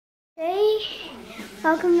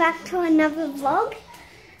Welcome back to another vlog.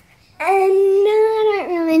 And I don't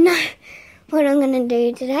really know what I'm going to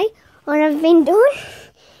do today. What I've been doing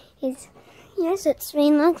is, yes, it's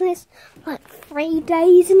been like this like 3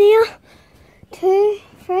 days now. 2,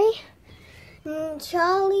 3. And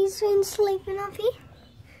Charlie's been sleeping up here.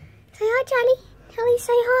 Say hi, Charlie. Charlie,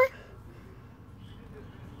 say hi.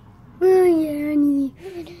 Oh yeah, honey.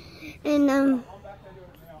 And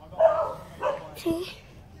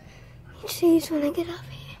she's when I get up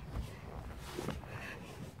here.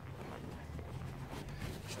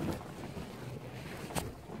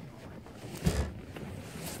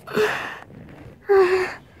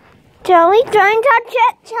 Charlie, don't touch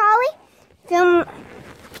it, Charlie.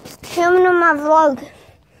 Filming on my vlog.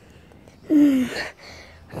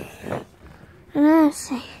 I don't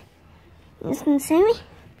see. You can see me?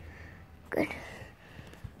 Good.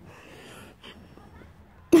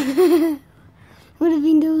 What have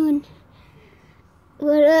you been doing?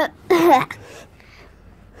 What up?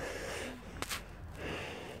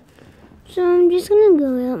 So I'm just gonna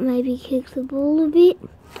go out, maybe kick the ball a bit.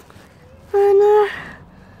 And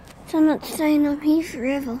so I'm not staying up here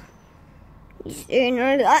forever. You should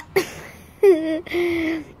know that.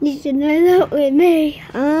 You should know that with me.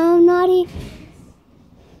 I'm not here.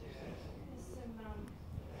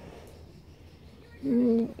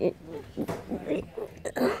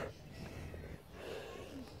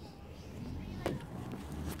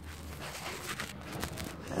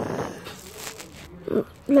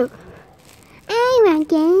 Look, I'm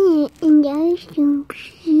again in the some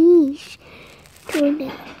peace to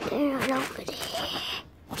the girl over there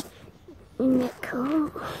in the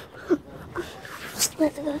cold.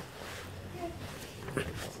 Let's go.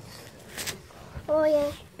 Oh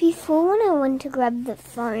yeah, before when I went to grab the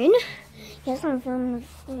phone, yes, I'm filming the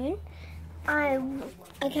phone.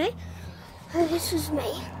 Okay, so this is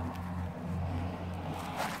me.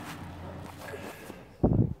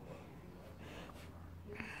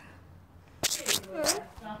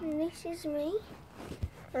 And this is me.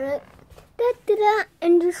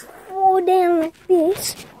 And just fall down like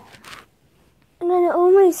this. And then it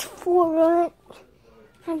almost fall right.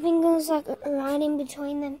 I think it was like right in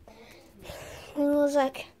between them. It was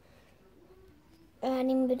like right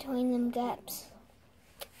in between them gaps.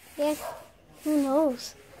 Yeah, who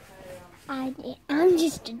knows? I'm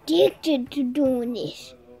just addicted to doing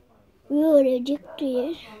this. Really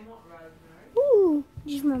addicted. Ooh,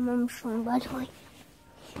 this is my mom's phone, by the way.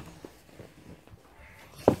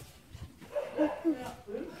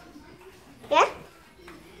 Yeah?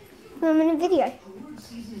 I'm in a video.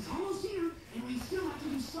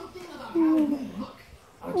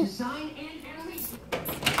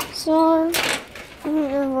 So, I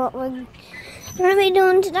don't know what we're really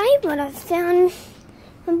doing today, but I found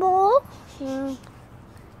a ball. So,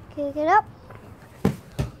 kick it up.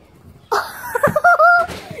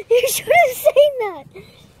 You should have seen that.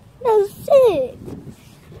 That was sick.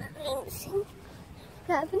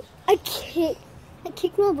 What happened? I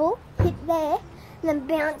kicked my ball, hit there, and then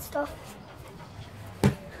bounced off.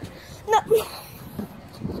 No.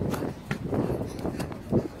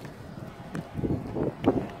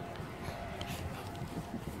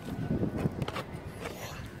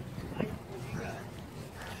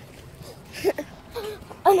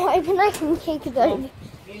 I'm hoping I can kick it over.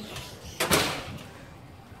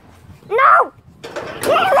 No! Damn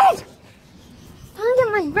it! I can't get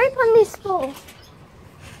my grip on this ball.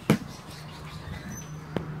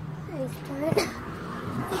 Please don't.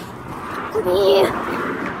 Come here.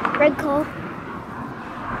 Red call.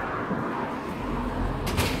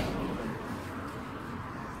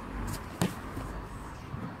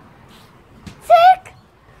 Sick!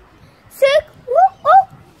 Sick! Woo, woo.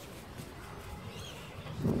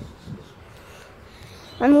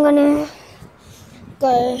 I'm gonna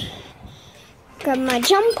go grab my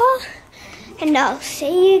jumper and I'll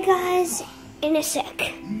see you guys in a sec.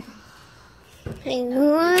 Hey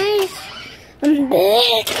guys, I'm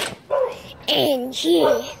back and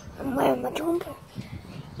here I'm wearing my jumper.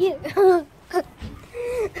 Yeah.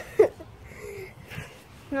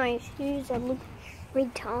 My shoes, I look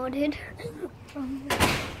retarded.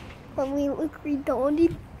 We look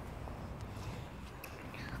retarded.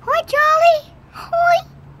 Hi Charlie! Hi!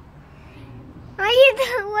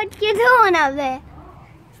 What you doing up there?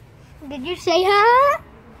 Did you say hi?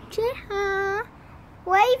 Say hi.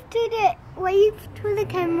 Wave to the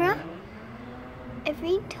camera.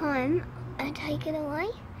 Every time I take it away,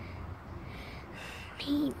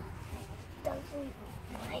 he doesn't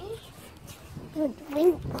wave.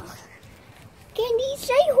 Candy,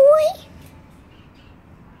 say hi.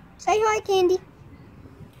 Say hi, Candy.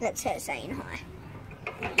 That's her saying hi.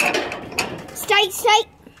 Stay.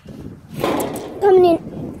 Coming in.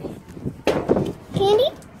 Candy?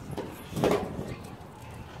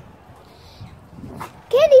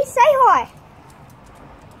 Candy, say hi.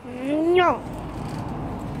 No.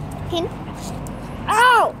 Candy?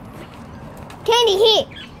 Oh! Candy, here.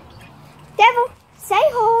 Devil, say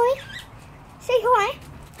hi. Say hi.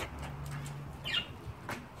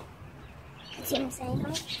 That's him saying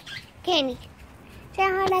hi. Candy, say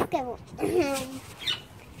hi like Devil.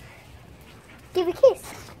 Give a kiss.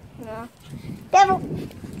 No. Devil.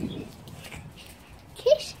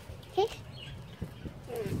 Kiss.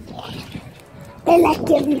 They like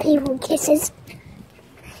giving people kisses.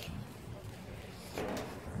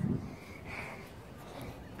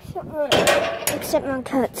 Except my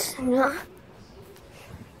cats. No.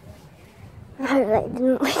 I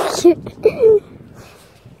didn't like it.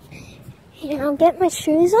 I'll get my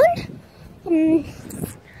shoes on and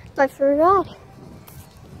go for a ride.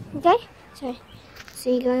 Okay? So,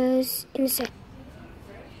 see you guys in a sec.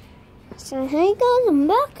 So, hey guys, I'm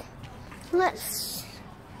back. Let's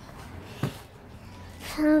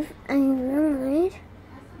have a ride.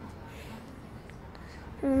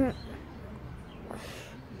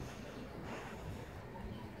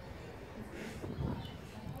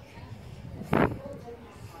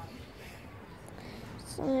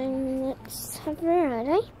 So, let's have a ride,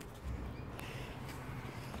 eh?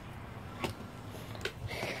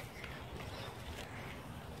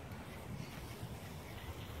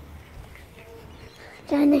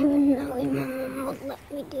 I don't even know if my mum would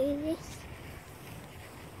let me do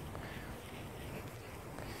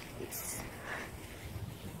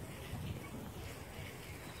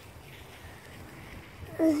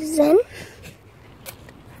this. Then,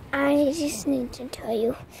 I just need to tell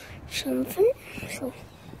you something. So,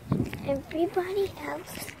 everybody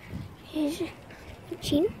else is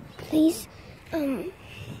watching. Please,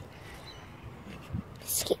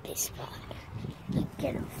 skip this part.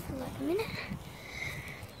 Get off for like a minute.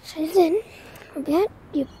 So then, about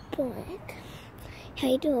your bike, how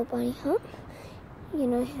you do a bunny hop. You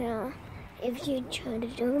know how if you try to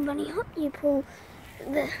do a bunny hop, you pull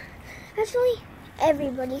the... Actually,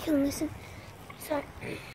 everybody can listen. So,